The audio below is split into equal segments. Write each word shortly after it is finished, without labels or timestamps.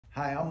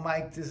Hi, I'm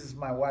Mike. This is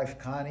my wife,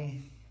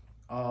 Connie.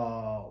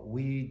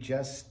 We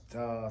just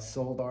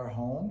sold our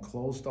home,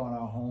 closed on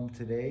our home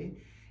today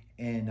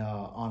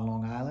on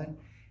Long Island.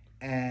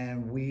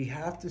 And we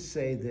have to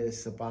say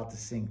this about the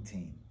Sync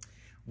team.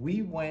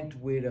 We went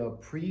with a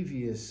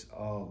previous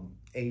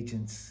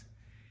agents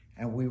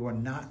and we were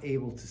not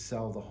able to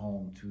sell the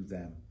home to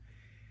them.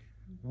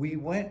 We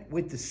went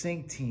with the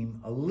Sync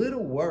team a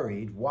little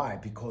worried. Why?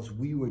 Because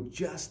we were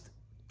just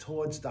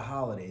towards the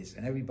holidays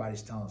and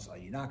everybody's telling us, oh,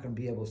 you're not going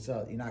to be able to sell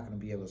it. You're not going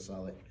to be able to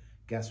sell it.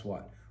 Guess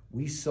what?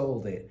 We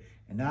sold it.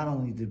 And not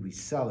only did we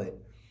sell it,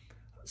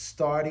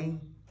 starting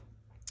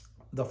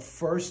the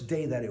first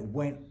day that it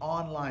went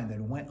online, that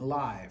it went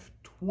live,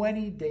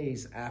 20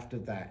 days after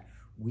that,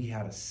 we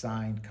had a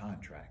signed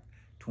contract,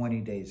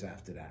 20 days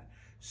after that.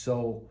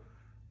 So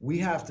we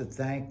have to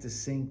thank the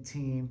Sync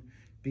team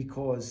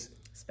because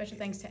special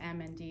thanks to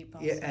Amandeep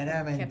also. Yeah, and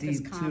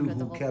Amandeep too,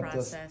 who kept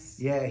us.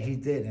 Yeah, he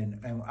did,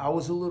 and I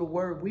was a little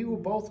worried. We were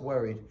both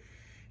worried,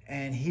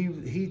 and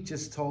he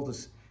just told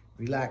us,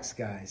 "Relax,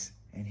 guys."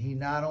 And he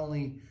not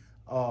only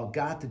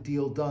got the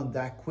deal done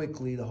that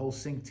quickly, the whole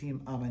Sync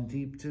team,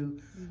 Amandeep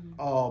too,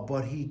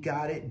 but he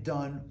got it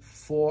done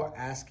for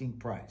asking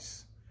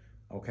price.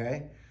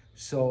 Okay,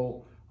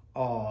 so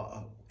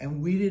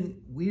and we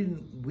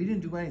didn't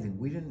do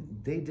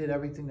anything. They did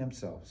everything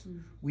themselves.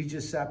 We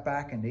just sat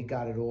back and they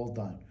got it all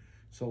done.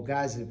 So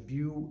guys, if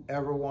you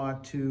ever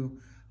want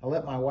to, I'll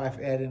let my wife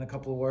add in a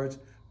couple of words,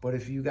 but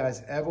if you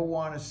guys ever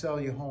want to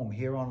sell your home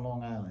here on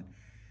Long Island,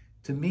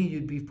 to me,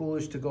 you'd be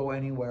foolish to go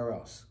anywhere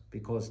else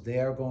because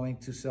they're going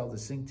to sell, the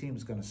Sync team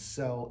is going to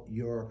sell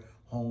your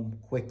home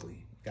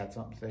quickly. Got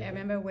something to say? I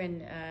remember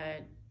when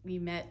we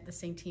met the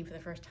Sync team for the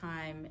first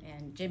time,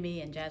 and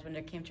Jimmy and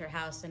Jasmine came to our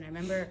house, and I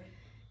remember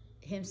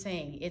him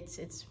saying,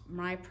 "It's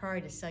my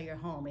priority to sell your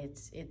home.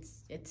 It's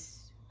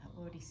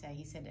what would he say?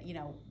 He said,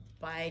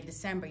 by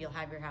December you'll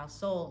have your house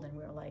sold," and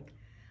we were like,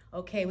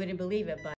 okay, we didn't believe it, but